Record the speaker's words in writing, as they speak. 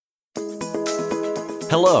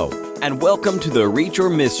Hello, and welcome to the Reach or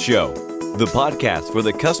Miss Show, the podcast for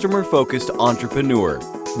the customer-focused entrepreneur,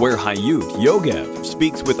 where Hayut Yogev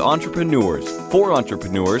speaks with entrepreneurs for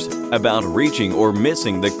entrepreneurs about reaching or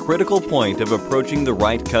missing the critical point of approaching the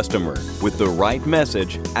right customer with the right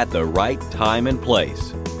message at the right time and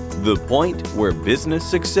place. The point where business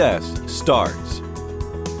success starts.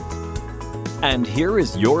 And here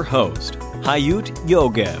is your host, Hayut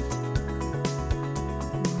Yogev.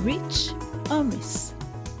 Reach or Miss,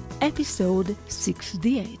 Episode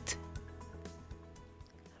 68.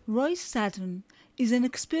 Roy Saturn is an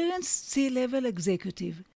experienced C-level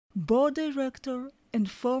executive, board director, and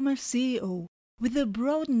former CEO with a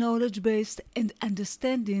broad knowledge base and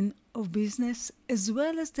understanding of business as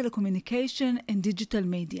well as telecommunication and digital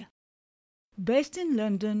media. Based in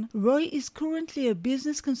London, Roy is currently a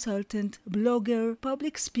business consultant, blogger,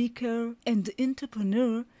 public speaker, and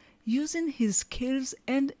entrepreneur, using his skills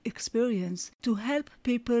and experience to help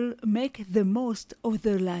people make the most of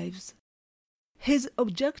their lives. His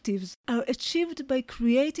objectives are achieved by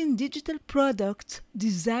creating digital products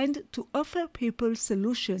designed to offer people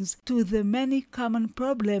solutions to the many common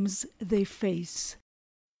problems they face.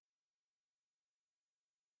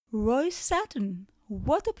 Roy Saturn,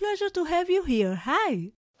 what a pleasure to have you here.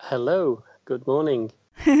 Hi. Hello. Good morning.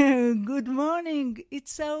 Good morning.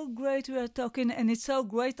 It's so great we are talking, and it's so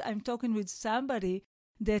great I'm talking with somebody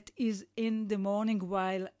that is in the morning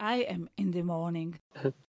while I am in the morning.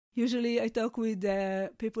 Usually I talk with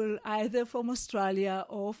people either from Australia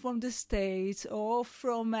or from the States or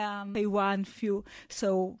from Taiwan few.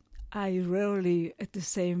 So I rarely at the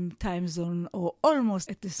same time zone or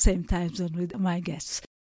almost at the same time zone with my guests.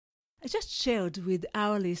 I just shared with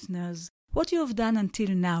our listeners what you have done until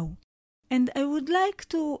now. And I would like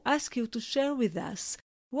to ask you to share with us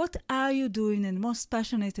what are you doing and most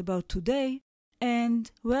passionate about today and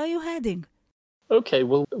where are you heading? Okay,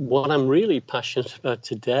 well, what I'm really passionate about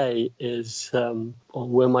today is, or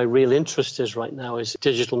where my real interest is right now, is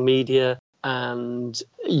digital media and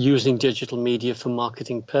using digital media for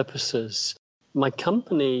marketing purposes. My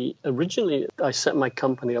company, originally I set my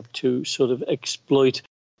company up to sort of exploit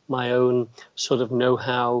my own sort of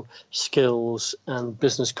know-how, skills, and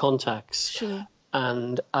business contacts. Sure.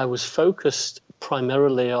 And I was focused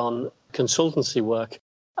primarily on consultancy work,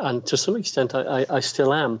 and to some extent I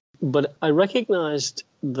still am. But I recognized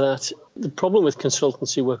that the problem with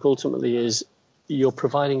consultancy work ultimately is you're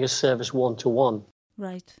providing a service one-to-one.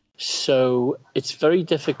 Right. So it's very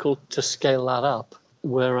difficult to scale that up.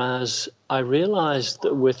 Whereas I realized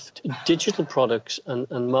that with digital products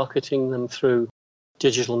and marketing them through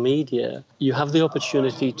digital media, you have the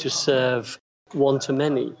opportunity to serve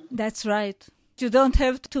one-to-many. That's right. You don't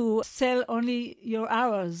have to sell only your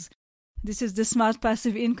hours. This is the smart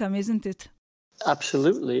passive income, isn't it?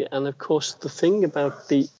 Absolutely. And of course, the thing about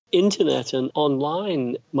the internet and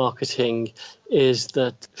online marketing is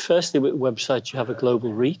that firstly, with websites, you have a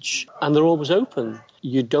global reach and they're always open.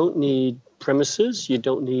 You don't need premises, you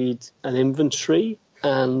don't need an inventory,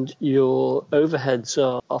 and your overheads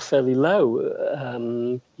are fairly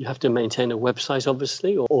low. You have to maintain a website,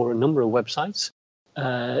 obviously, or a number of websites.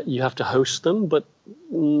 You have to host them, but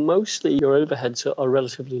mostly your overheads are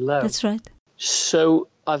relatively low. That's right. So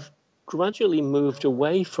I've gradually moved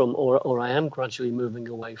away from, or I am gradually moving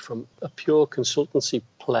away from a pure consultancy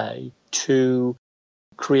play to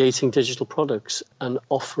creating digital products and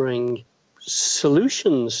offering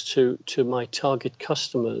solutions to my target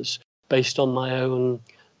customers based on my own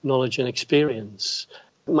knowledge and experience.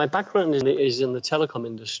 My background is in the telecom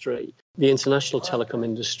industry, the international telecom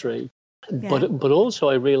industry. Yeah. But also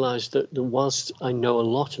I realized that whilst I know a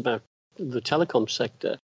lot about the telecom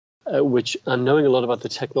sector, which and knowing a lot about the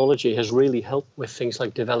technology has really helped with things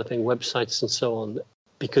like developing websites and so on,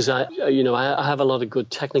 because I have a lot of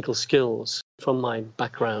good technical skills from my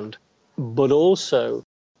background. But also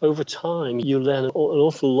over time, you learn an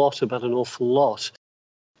awful lot about an awful lot.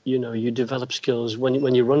 You develop skills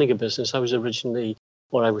when you're running a business. I was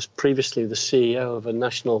previously the CEO of a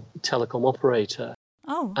national telecom operator.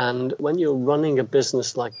 Oh. And when you're running a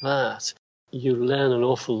business like that, you learn an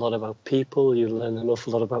awful lot about people, you learn an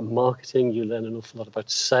awful lot about marketing, you learn an awful lot about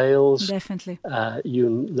sales. Definitely. You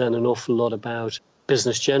learn an awful lot about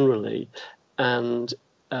business generally, and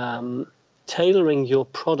tailoring your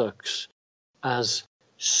products as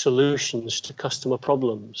solutions to customer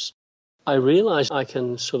problems. I realize I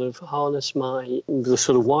can sort of harness the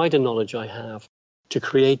sort of wider knowledge I have to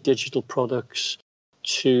create digital products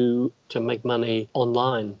to make money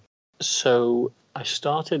online. So I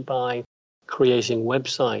started by creating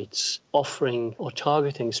websites offering or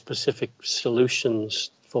targeting specific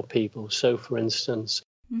solutions for people. So, for instance,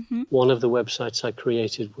 Mm-hmm. One of the websites I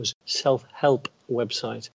created was self-help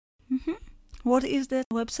website. Mm-hmm. What is that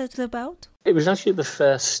website about? It was actually the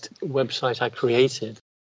first website I created,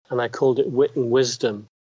 and I called it Wit and Wisdom.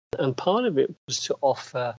 And part of it was to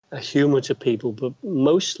offer a humor to people, but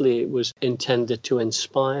mostly it was intended to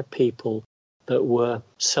inspire people that were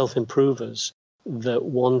self-improvers, that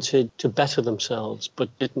wanted to better themselves,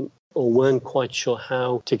 but didn't or weren't quite sure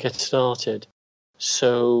how to get started.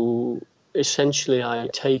 So essentially, I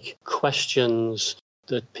take questions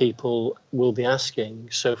that people will be asking.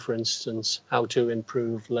 So, for instance, how to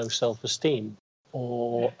improve low self-esteem,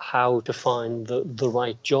 or how to find the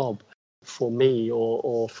right job for me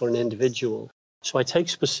or for an individual. So I take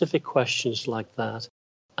specific questions like that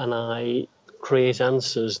and I create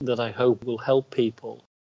answers that I hope will help people.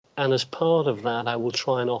 And as part of that, I will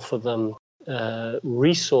try and offer them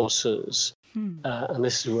resources. And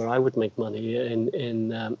this is where I would make money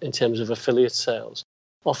in terms of affiliate sales.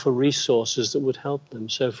 Offer resources that would help them.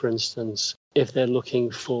 So, for instance, if they're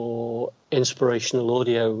looking for inspirational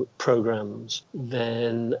audio programs,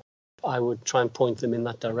 then I would try and point them in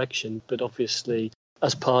that direction. But obviously,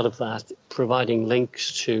 as part of that, providing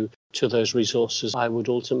links to those resources, I would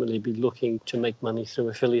ultimately be looking to make money through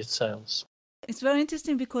affiliate sales. It's very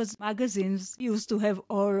interesting because magazines used to have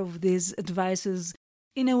all of these advices.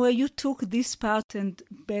 In a way, you took this part and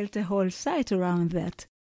built a whole site around that.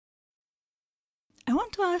 I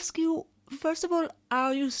want to ask you, first of all,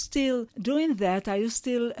 are you still doing that? Are you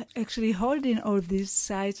still actually holding all these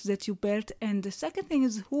sites that you built? And the second thing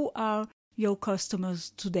is, who are your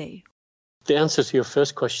customers today? The answer to your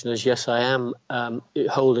first question is yes, I am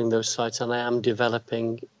holding those sites and I am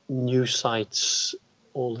developing new sites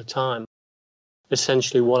all the time.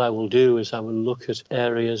 Essentially, what I will do is I will look at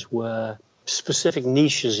areas where specific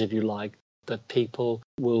niches, if you like, that people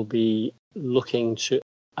will be looking to.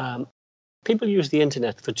 People use the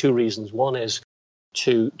internet for two reasons. One is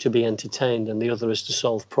to be entertained and the other is to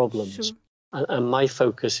solve problems. Sure. And my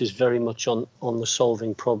focus is very much on the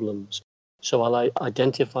solving problems. So I'll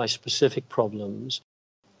identify specific problems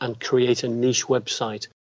and create a niche website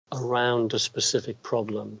around a specific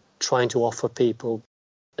problem, trying to offer people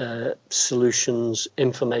solutions,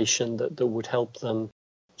 information that would help them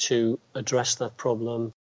to address that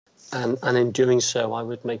problem. And in doing so, I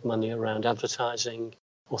would make money around advertising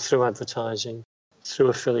or through advertising, through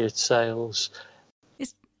affiliate sales.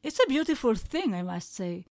 It's a beautiful thing, I must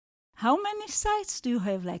say. How many sites do you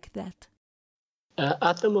have like that?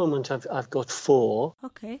 At the moment, I've got 4.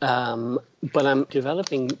 Okay. But I'm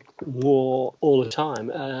developing more all the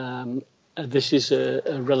time. This is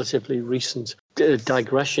a relatively recent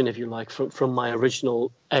digression, if you like, from my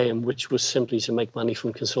original aim, which was simply to make money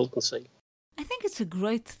from consultancy. I think it's a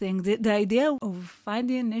great thing. The idea of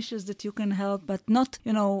finding niches that you can help, but not,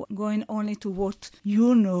 going only to what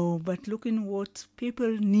you know, but looking what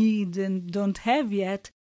people need and don't have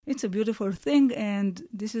yet. It's a beautiful thing, and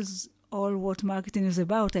this is all what marketing is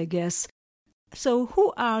about, I guess. So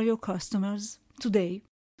who are your customers today?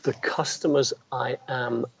 The customers I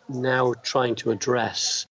am now trying to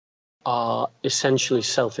address are essentially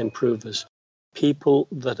self-improvers, people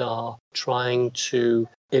that are trying to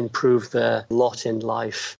improve their lot in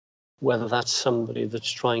life, whether that's somebody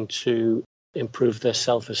that's trying to improve their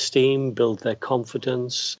self-esteem, build their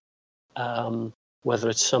confidence, whether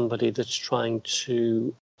it's somebody that's trying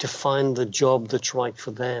to find the job that's right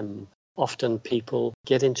for them. Often people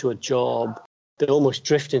get into a job, they almost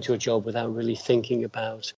drift into a job without really thinking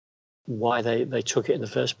about why they took it in the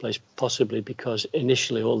first place, possibly because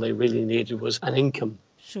initially all they really needed was an income.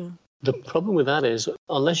 Sure. The problem with that is,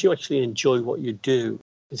 unless you actually enjoy what you do,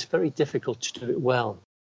 it's very difficult to do it well.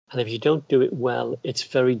 And if you don't do it well, it's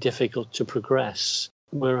very difficult to progress.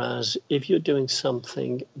 Whereas if you're doing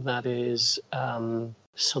something that is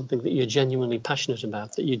something that you're genuinely passionate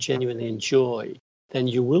about, that you genuinely enjoy, then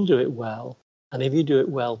you will do it well. And if you do it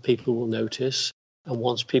well, people will notice. And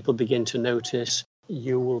once people begin to notice,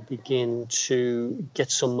 you will begin to get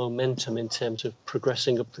some momentum in terms of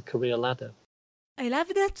progressing up the career ladder. I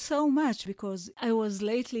love that so much because I was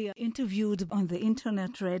lately interviewed on the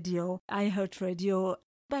internet radio, iHeartRadio,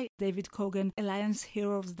 by David Kogan, Alliance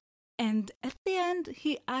Heroes. And at the end,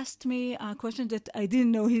 he asked me a question that I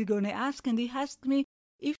didn't know he was going to ask. And he asked me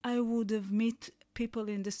if I would have met people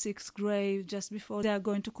in the 6th grade just before they are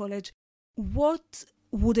going to college, what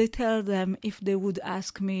would I tell them if they would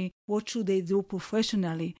ask me what should they do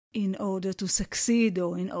professionally in order to succeed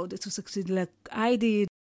or in order to succeed like I did?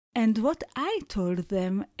 And what I told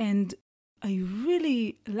them, and I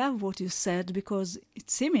really love what you said because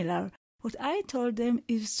it's similar, what I told them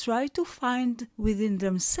is try to find within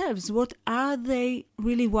themselves what are they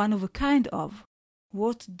really one of a kind of.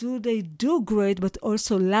 what do they do great but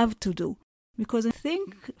also love to do? Because I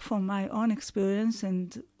think from my own experience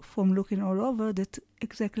and from looking all over that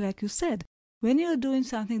exactly like you said, when you're doing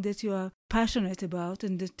something that you are passionate about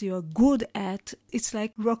and that you are good at, it's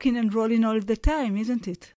like rocking and rolling all the time, isn't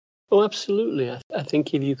it? Oh, absolutely. I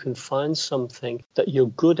think if you can find something that you're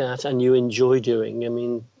good at and you enjoy doing, I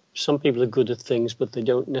mean, some people are good at things, but they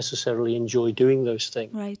don't necessarily enjoy doing those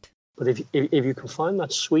things. Right. But if you can find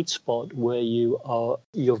that sweet spot where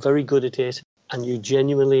you're very good at it and you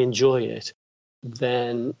genuinely enjoy it,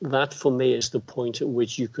 then that for me is the point at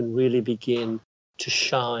which you can really begin to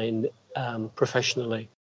shine professionally.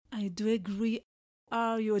 I do agree.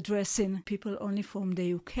 Are you addressing people only from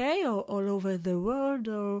the UK or all over the world?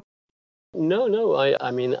 Or No.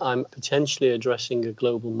 I mean, I'm potentially addressing a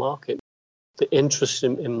global market. The interest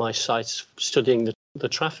in my sites, studying the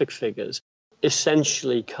traffic figures,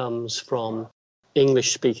 essentially comes from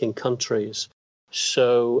English-speaking countries.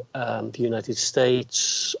 So the United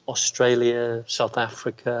States, Australia, South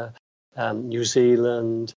Africa, New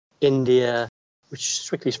Zealand, India, which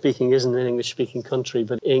strictly speaking isn't an English-speaking country,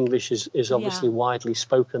 but English is obviously widely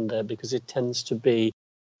spoken there because it tends to be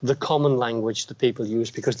the common language that people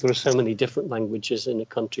use because there are so many different languages in a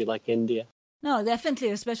country like India. No, definitely,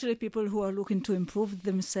 especially people who are looking to improve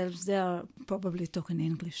themselves, they are probably talking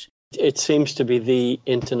English. It seems to be the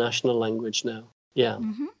international language now. Yeah.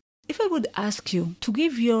 Mm-hmm. If I would ask you to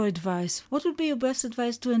give your advice, what would be your best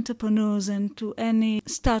advice to entrepreneurs and to any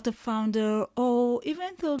startup founder or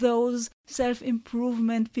even to those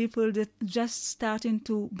self-improvement people that just starting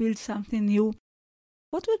to build something new?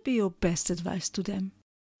 What would be your best advice to them?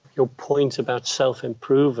 Your point about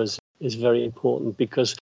self-improvers is very important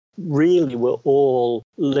because really we're all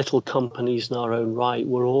little companies in our own right.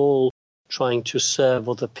 We're all trying to serve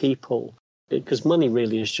other people because money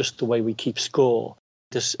really is just the way we keep score.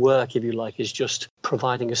 This work, if you like, is just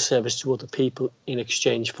providing a service to other people in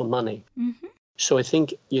exchange for money. Mm-hmm. So I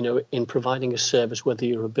think, in providing a service, whether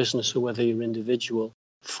you're a business or whether you're individual,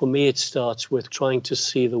 for me, it starts with trying to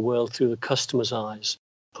see the world through the customer's eyes,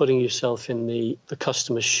 putting yourself in the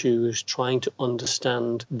customer's shoes, trying to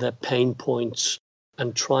understand their pain points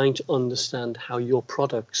and trying to understand how your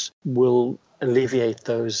products will alleviate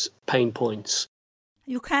those pain points.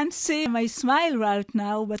 You can't see my smile right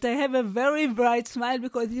now, but I have a very bright smile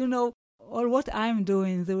because, all what I'm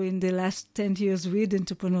doing during the last 10 years with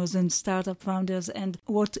entrepreneurs and startup founders and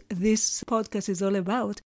what this podcast is all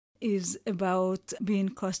about is about being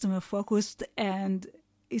customer focused. And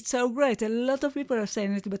it's so great. A lot of people are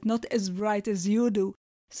saying it, but not as bright as you do.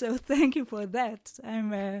 So thank you for that.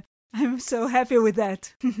 I'm so happy with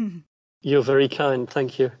that. You're very kind.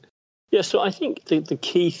 Thank you. Yeah, so I think the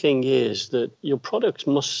key thing is that your product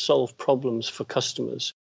must solve problems for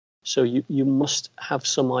customers. So you must have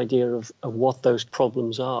some idea of what those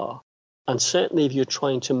problems are. And certainly if you're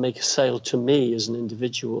trying to make a sale to me as an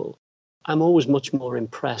individual, I'm always much more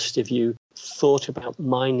impressed if you thought about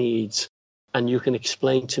my needs and you can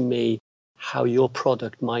explain to me how your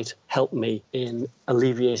product might help me in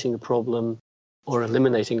alleviating a problem or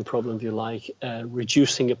eliminating a problem, if you like,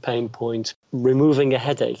 reducing a pain point, removing a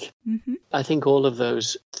headache. Mm-hmm. I think all of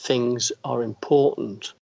those things are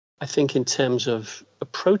important. I think in terms of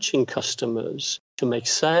approaching customers to make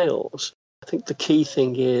sales, I think the key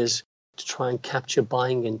thing is to try and capture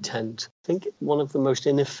buying intent. I think one of the most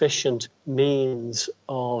inefficient means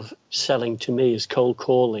of selling to me is cold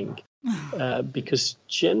calling. Because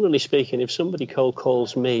generally speaking, if somebody cold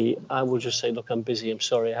calls me, I will just say, look, I'm busy, I'm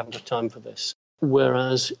sorry, I haven't got time for this.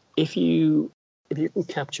 Whereas if you can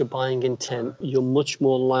capture buying intent, you're much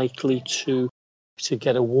more likely to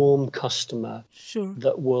get a warm customer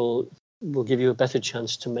that will give you a better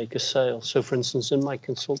chance to make a sale. So, for instance, in my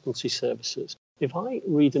consultancy services, if I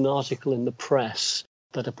read an article in the press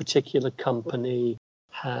that a particular company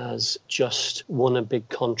has just won a big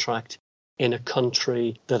contract in a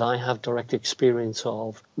country that I have direct experience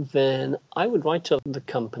of, then I would write to the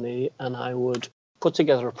company and I would put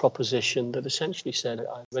together a proposition that essentially said,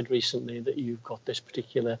 I read recently that you've got this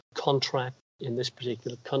particular contract in this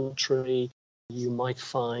particular country. You might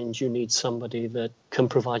find you need somebody that can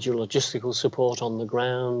provide you logistical support on the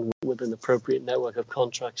ground with an appropriate network of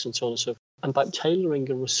contracts and so on and so forth. And by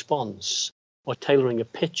tailoring a response or tailoring a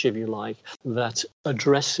pitch, if you like, that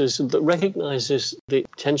recognizes the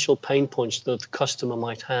potential pain points that the customer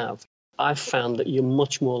might have, I've found that you're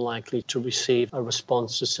much more likely to receive a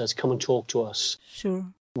response that says, come and talk to us. Sure.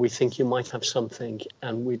 We think you might have something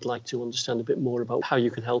and we'd like to understand a bit more about how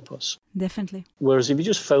you can help us. Definitely. Whereas if you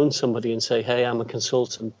just phone somebody and say, hey, I'm a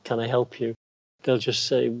consultant, can I help you? They'll just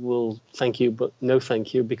say, well, thank you, but no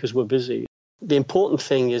thank you because we're busy. the important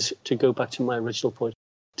thing is to go back to my original point,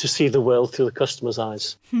 to see the world through the customer's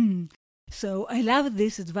eyes. So I love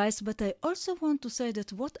this advice, but I also want to say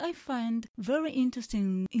that what I find very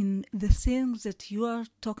interesting in the things that you are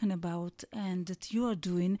talking about and that you are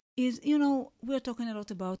doing is, we're talking a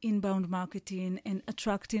lot about inbound marketing and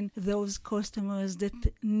attracting those customers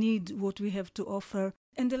that need what we have to offer.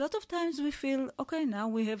 And a lot of times we feel, okay, now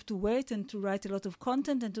we have to wait and to write a lot of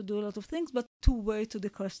content and to do a lot of things, but to wait to the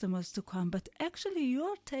customers to come. But actually you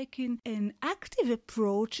are taking an active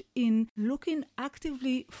approach in looking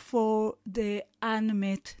actively for the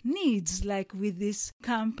unmet needs, like with this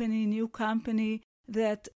new company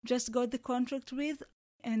that just got the contract with.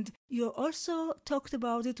 And you also talked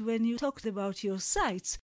about it when you talked about your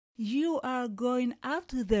sites. You are going out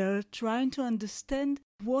there trying to understand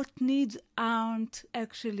what needs aren't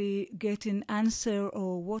actually getting answer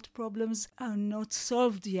or what problems are not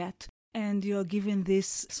solved yet. And you're giving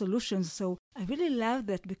these solutions. So I really love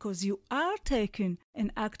that because you are taking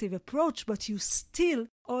an active approach, but you still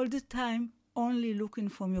all the time only looking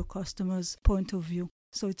from your customer's point of view.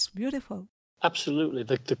 So it's beautiful. Absolutely.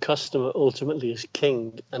 The customer ultimately is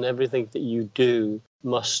king, and everything that you do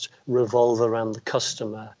must revolve around the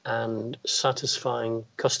customer and satisfying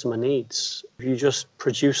customer needs. If you just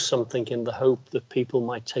produce something in the hope that people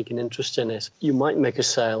might take an interest in it, you might make a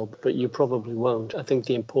sale, but you probably won't. I think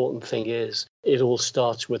the important thing is it all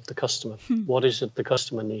starts with the customer. What is it the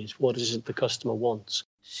customer needs? What is it the customer wants?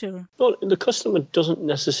 Sure. Well, the customer doesn't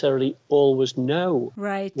necessarily always know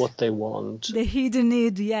right. what they want. The hidden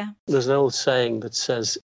need, yeah. There's an old saying that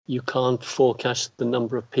says you can't forecast the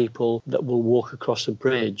number of people that will walk across a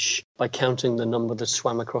bridge by counting the number that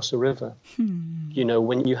swam across a river.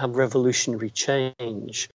 When you have revolutionary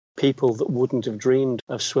change, people that wouldn't have dreamed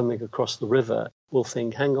of swimming across the river will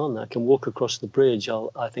think, hang on, I can walk across the bridge.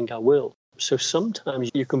 I think I will. So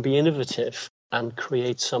sometimes you can be innovative and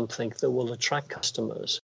create something that will attract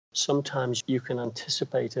customers. Sometimes you can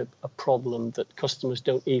anticipate a problem that customers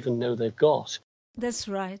don't even know they've got. That's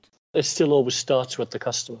right. It still always starts with the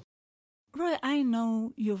customer. Roy, I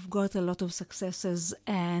know you've got a lot of successes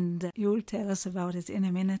and you'll tell us about it in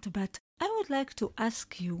a minute, but I would like to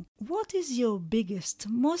ask you, what is your biggest,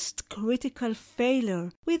 most critical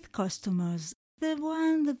failure with customers? The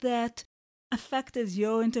one that affected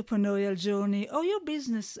your entrepreneurial journey or your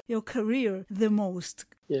business, your career the most?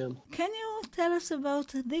 Yeah. Can you tell us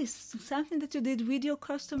about this? Something that you did with your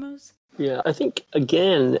customers? Yeah, I think,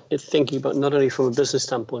 again, thinking about not only from a business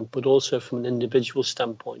standpoint, but also from an individual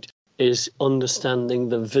standpoint, is understanding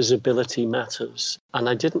the visibility matters. And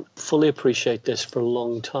I didn't fully appreciate this for a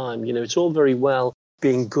long time. It's all very well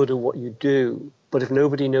being good at what you do, but if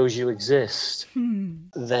nobody knows you exist,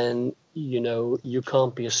 then, you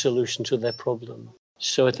can't be a solution to their problem.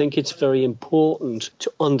 So I think it's very important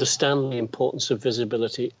to understand the importance of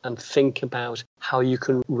visibility and think about how you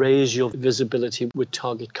can raise your visibility with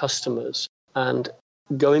target customers. And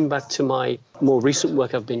going back to my more recent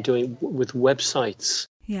work I've been doing with websites,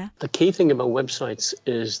 the key thing about websites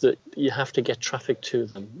is that you have to get traffic to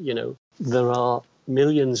them. There are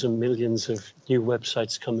millions and millions of new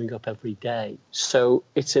websites coming up every day. So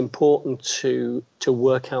it's important to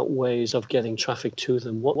work out ways of getting traffic to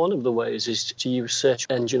them. One of the ways is to use search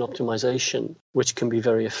engine optimization, which can be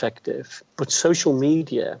very effective. But social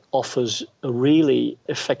media offers a really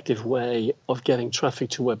effective way of getting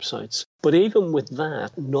traffic to websites. But even with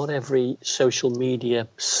that, not every social media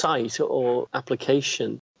site or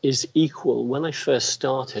application is equal. When I first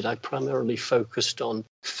started, I primarily focused on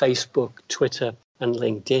Facebook, Twitter, and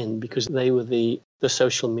LinkedIn because they were the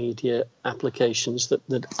social media applications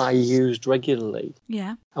that I used regularly.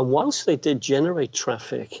 Yeah. And whilst they did generate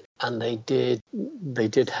traffic and they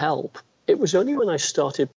did help, it was only when I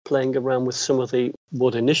started playing around with some of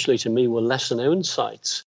what initially to me were lesser known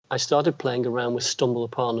sites, I started playing around with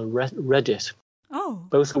StumbleUpon and Reddit. Oh.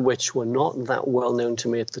 Both of which were not that well known to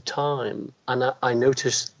me at the time. And I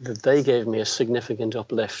noticed that they gave me a significant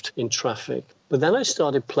uplift in traffic. But then I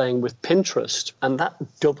started playing with Pinterest, and that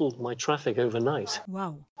doubled my traffic overnight.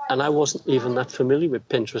 Wow. And I wasn't even that familiar with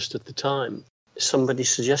Pinterest at the time. Somebody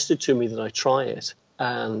suggested to me that I try it,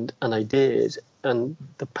 and I did. And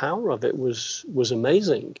the power of it was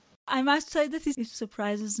amazing. I must say that it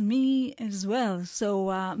surprises me as well.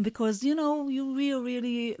 So, because, we are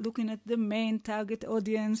really looking at the main target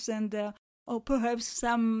audience and or perhaps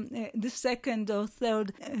the second or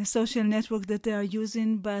third social network that they are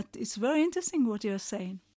using. But it's very interesting what you're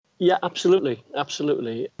saying. Yeah, absolutely.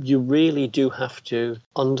 Absolutely. You really do have to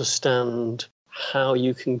understand how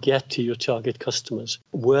you can get to your target customers,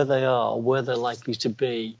 where they are, where they're likely to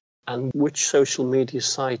be, and which social media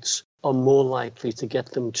sites are more likely to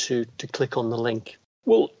get them to click on the link?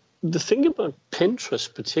 Well, the thing about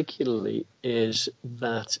Pinterest particularly is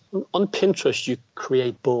that on Pinterest you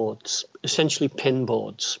create boards, essentially pin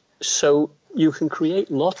boards. So you can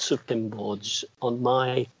create lots of pin boards. On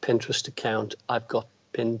my Pinterest account, I've got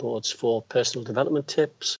pin boards for personal development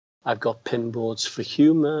tips. I've got pin boards for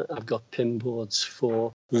humour. I've got pin boards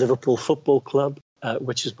for Liverpool Football Club,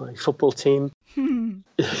 which is my football team.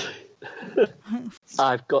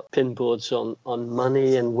 I've got pin boards on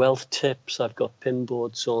money and wealth tips. I've got pin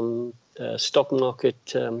boards on stock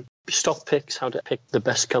market, stock picks, how to pick the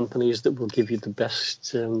best companies that will give you the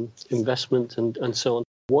best investment and so on.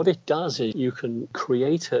 What it does is you can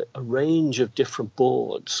create a range of different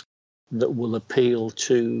boards that will appeal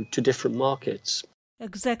to different markets.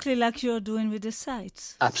 Exactly like you're doing with the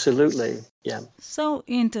sites. Absolutely, yeah. So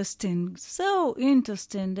interesting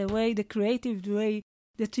the way, the creative way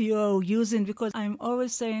that you're using, because I'm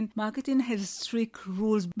always saying marketing has strict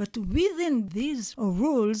rules, but within these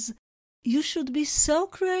rules, you should be so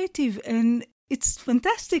creative, and it's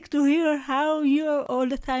fantastic to hear how you're all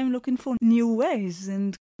the time looking for new ways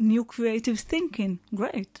and new creative thinking.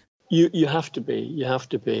 Great. You have to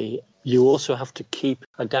be. You also have to keep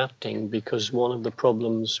adapting, because one of the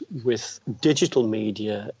problems with digital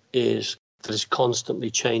media is that it's constantly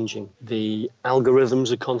changing. The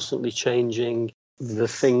algorithms are constantly changing. The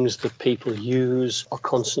things that people use are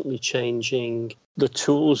constantly changing. The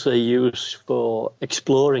tools they use for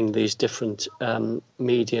exploring these different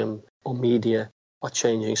medium or media are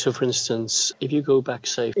changing. So, for instance, if you go back,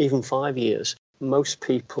 say, even 5 years, most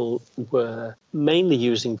people were mainly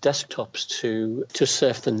using desktops to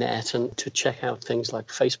surf the net and to check out things like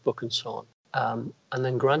Facebook and so on. And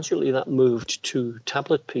then gradually that moved to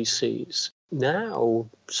tablet PCs. Now,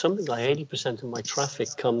 something like 80% of my traffic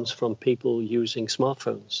comes from people using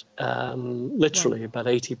smartphones. Literally, about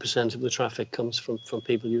 80% of the traffic comes from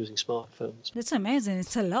people using smartphones. That's amazing.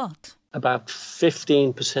 It's a lot. About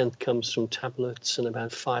 15% comes from tablets and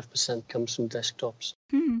about 5% comes from desktops.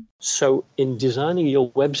 So in designing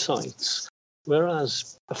your websites,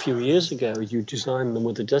 whereas a few years ago you designed them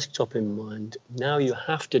with a desktop in mind, now you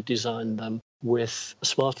have to design them with a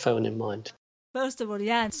smartphone in mind. First of all,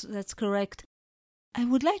 yeah, that's correct. I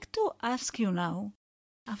would like to ask you now,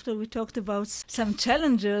 after we talked about some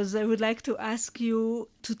challenges, I would like to ask you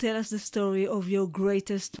to tell us the story of your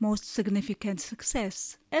greatest, most significant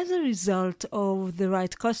success as a result of the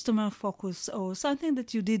right customer focus or something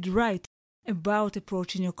that you did right about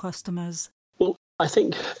approaching your customers. Well, I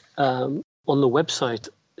think on the website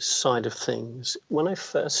side of things, when I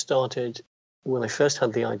first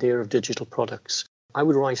had the idea of digital products, I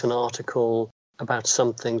would write an article about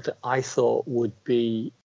something that I thought would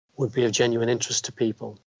be of genuine interest to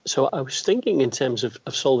people. So I was thinking in terms of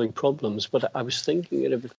solving problems, but I was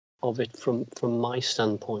thinking of it from my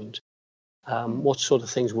standpoint. What sort of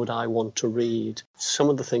things would I want to read? Some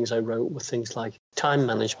of the things I wrote were things like time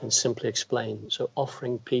management, simply explained. So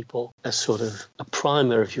offering people a sort of a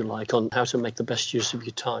primer, if you like, on how to make the best use of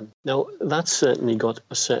your time. Now, that certainly got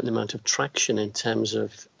a certain amount of traction in terms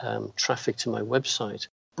of traffic to my website.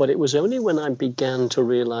 But it was only when I began to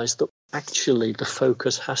realize that actually the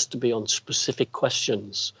focus has to be on specific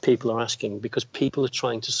questions people are asking, because people are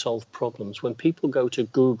trying to solve problems. When people go to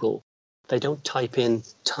Google, they don't type in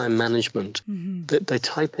time management. They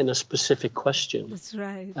type in a specific question. That's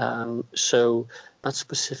right. So that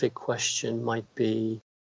specific question might be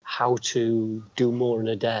how to do more in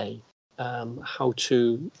a day, how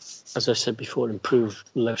to, as I said before, improve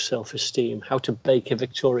low self-esteem, how to bake a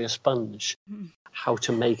Victoria sponge, how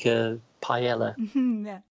to make a paella,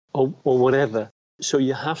 or whatever. So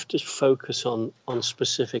you have to focus on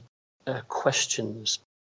specific questions.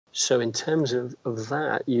 So in terms of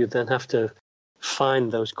that, you then have to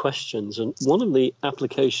find those questions. And one of the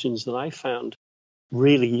applications that I found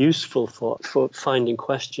really useful for finding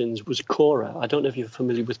questions was Quora. I don't know if you're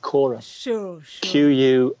familiar with Quora. Sure.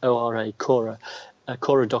 Quora, Quora,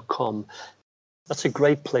 Quora.com. That's a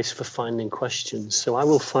great place for finding questions. So I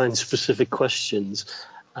will find specific questions,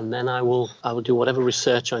 and then I will do whatever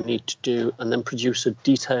research I need to do, and then produce a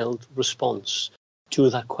detailed response to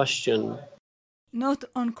that question. Not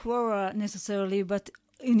on Quora necessarily, but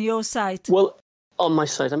in your site. Well, on my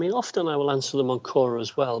site, I mean, often I will answer them on Quora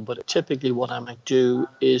as well, but typically what I might do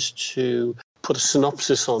is to put a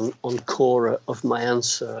synopsis on Quora of my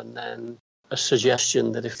answer, and then a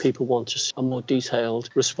suggestion that if people want a more detailed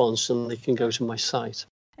response, then they can go to my site.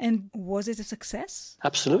 And was it a success?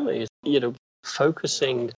 Absolutely.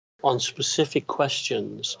 Focusing on specific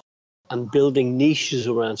questions and building niches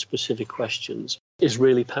around specific questions is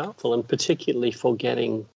really powerful, and particularly for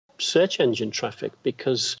getting search engine traffic,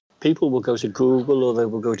 because People will go to Google, or they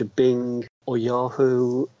will go to Bing or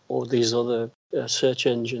Yahoo or these other search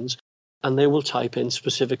engines, and they will type in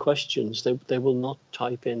specific questions. They will not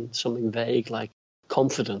type in something vague like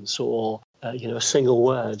confidence or a single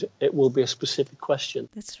word. It will be a specific question.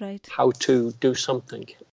 That's right. How to do something.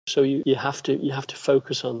 So you have to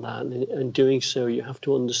focus on that, and in doing so, you have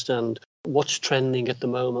to understand what's trending at the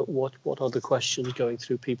moment. What are the questions going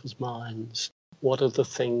through people's minds? What are the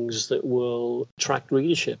things that will attract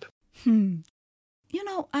readership?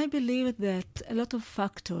 I believe that a lot of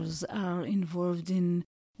factors are involved in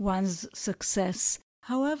one's success.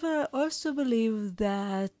 However, I also believe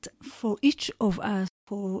that for each of us,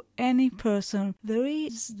 for any person, there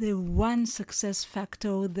is the one success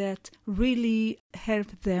factor that really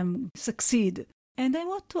helps them succeed. And I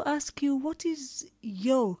want to ask you, what is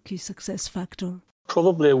your key success factor?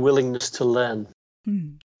 Probably a willingness to learn.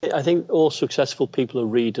 I think all successful people are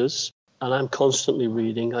readers, and I'm constantly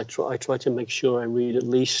reading. I try to make sure I read at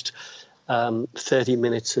least 30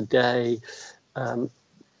 minutes a day.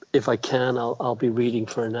 If I can, I'll be reading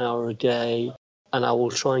for an hour a day, and I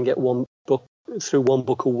will try and get one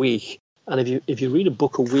book a week. And if you read a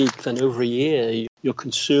book a week, then over a year you're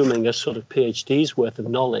consuming a sort of PhD's worth of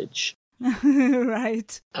knowledge.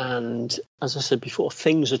 Right. And as I said before,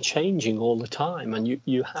 things are changing all the time, and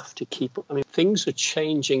you have to keep up. I mean, things are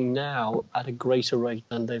changing now at a greater rate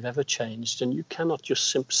than they've ever changed, and you cannot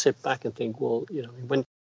just sit back and think, well,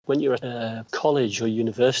 when you're at college or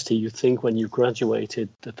university, you think when you've graduated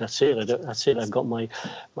that's it. I've got my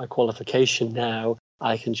qualification now.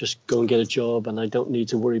 I can just go and get a job, and I don't need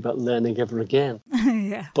to worry about learning ever again.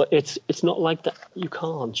 Yeah. But it's not like that. You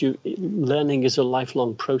can't. Learning is a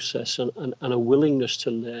lifelong process, and a willingness to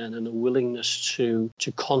learn, and a willingness to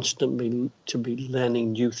constantly to be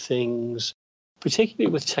learning new things.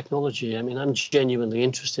 Particularly with technology. I mean, I'm genuinely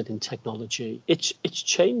interested in technology. It's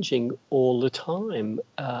changing all the time.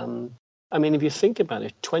 I mean, if you think about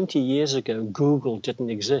it, 20 years ago, Google didn't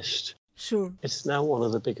exist. Sure. It's now one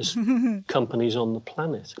of the biggest companies on the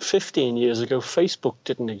planet. 15 years ago, Facebook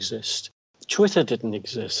didn't exist. Twitter didn't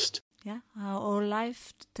exist. Yeah, our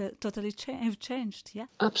life totally have changed, yeah.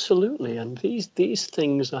 Absolutely, and these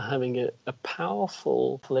things are having a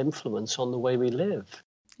powerful influence on the way we live.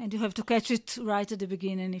 And you have to catch it right at the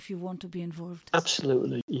beginning if you want to be involved.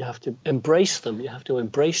 Absolutely. You have to embrace them. You have to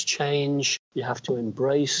embrace change. You have to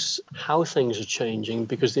embrace how things are changing,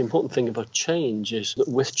 because the important thing about change is that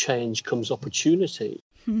with change comes opportunity.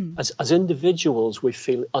 As individuals, we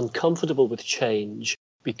feel uncomfortable with change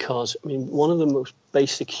because, I mean, one of the most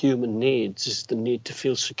basic human needs is the need to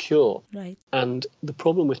feel secure. Right. And the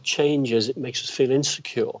problem with change is it makes us feel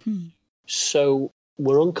insecure. So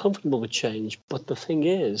we're uncomfortable with change, but the thing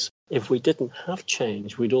is, if we didn't have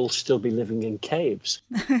change, we'd all still be living in caves.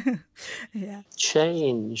 Yeah.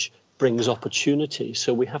 Change brings opportunity,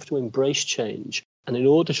 so we have to embrace change. And in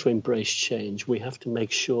order to embrace change, we have to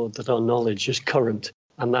make sure that our knowledge is current.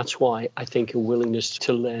 And that's why I think a willingness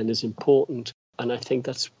to learn is important. And I think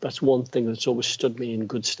that's one thing that's always stood me in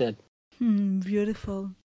good stead.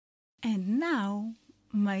 Beautiful. And now,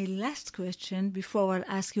 my last question, before I'll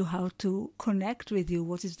ask you how to connect with you,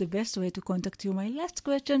 what is the best way to contact you, my last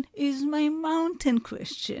question is my mountain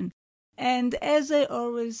question. And as I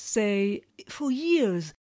always say, for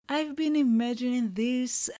years, I've been imagining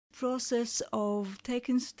this process of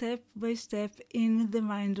taking step by step in the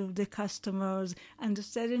mind of the customers,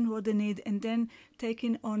 understanding what they need, and then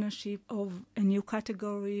taking ownership of a new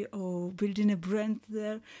category or building a brand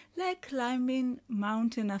there, like climbing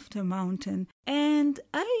mountain after mountain. And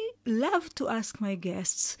I love to ask my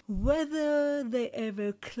guests whether they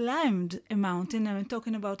ever climbed a mountain. I'm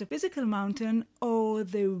talking about a physical mountain, or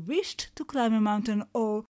they wished to climb a mountain,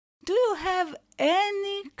 or do you have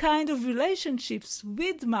any kind of relationships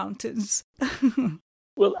with mountains?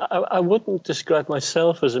 Well, I wouldn't describe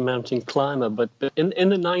myself as a mountain climber, but in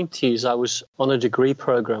the 90s, I was on a degree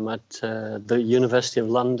program at the University of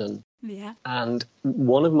London. Yeah. And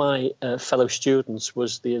one of my fellow students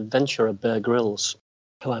was the adventurer Bear Grylls,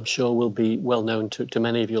 who I'm sure will be well known to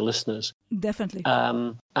many of your listeners. Definitely.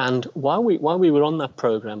 And while we were on that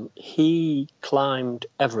program, he climbed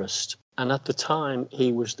Everest. And at the time,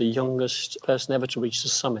 he was the youngest person ever to reach the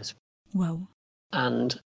summit. Wow.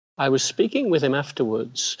 And I was speaking with him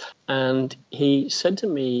afterwards, and he said to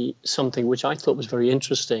me something which I thought was very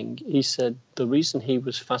interesting. He said the reason he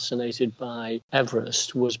was fascinated by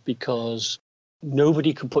Everest was because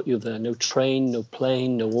nobody could put you there. No train, no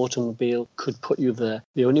plane, no automobile could put you there.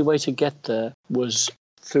 The only way to get there was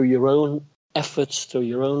through your own efforts, through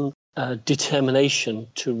your own determination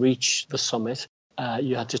to reach the summit.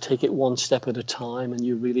 You had to take it one step at a time, and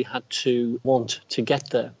you really had to want to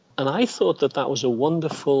get there. And I thought that was a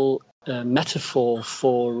wonderful metaphor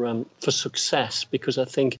for success, because I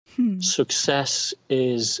think success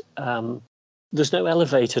is, there's no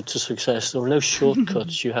elevator to success. There are no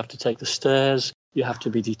shortcuts. You have to take the stairs. You have to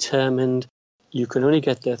be determined. You can only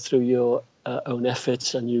get there through your own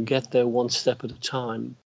efforts, and you get there one step at a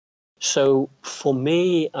time. So for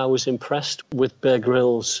me, I was impressed with Bear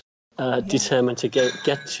Grylls, determined to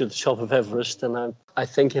get to the top of Everest. And I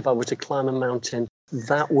think if I were to climb a mountain,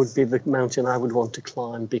 that would be the mountain I would want to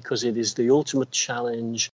climb, because it is the ultimate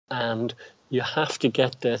challenge, and you have to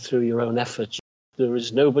get there through your own efforts. There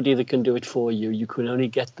is nobody that can do it for you. You can only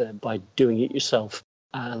get there by doing it yourself.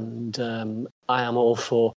 And I am all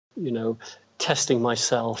for, testing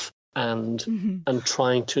myself and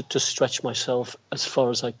trying to stretch myself as far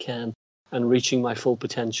as I can and reaching my full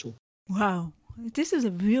potential. Wow, this is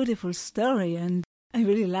a beautiful story, and I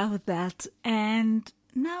really love that. And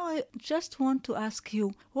now I just want to ask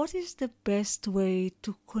you, what is the best way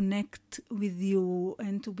to connect with you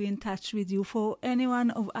and to be in touch with you for any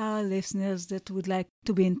one of our listeners that would like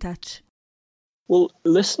to be in touch? Well,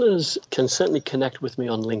 listeners can certainly connect with me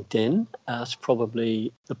on LinkedIn. That's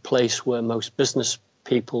probably the place where most business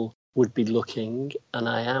people would be looking. And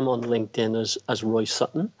I am on LinkedIn as Roy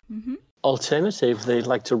Sutton. Mm-hmm. Alternative, if they'd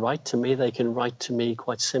like to write to me, they can write to me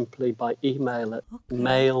quite simply by email at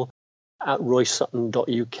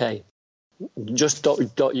mail@roysutton.uk. Just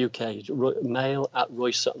 .uk.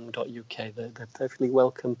 mail@roysutton.uk. They're perfectly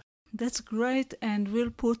welcome. That's great, and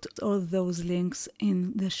we'll put all those links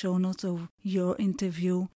in the show notes of your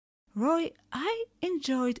interview. Roy, I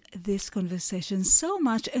enjoyed this conversation so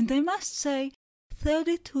much, and I must say,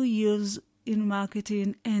 32 years in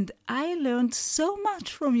marketing, and I learned so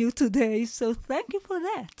much from you today, so thank you for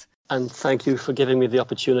that. And thank you for giving me the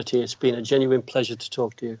opportunity. It's been a genuine pleasure to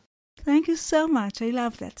talk to you. Thank you so much. I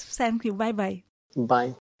love that. Thank you. Bye-bye.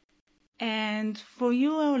 Bye. And for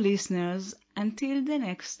you, our listeners, until the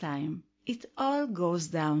next time, it all goes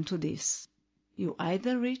down to this. You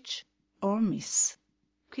either reach or miss.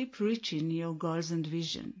 Keep reaching your goals and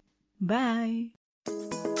vision. Bye.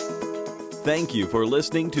 Thank you for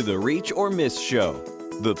listening to the Reach or Miss Show,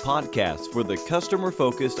 the podcast for the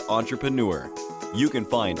customer-focused entrepreneur. You can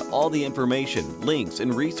find all the information, links,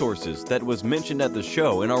 and resources that was mentioned at the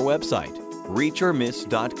show in our website,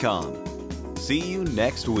 reachormiss.com. See you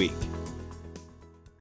next week.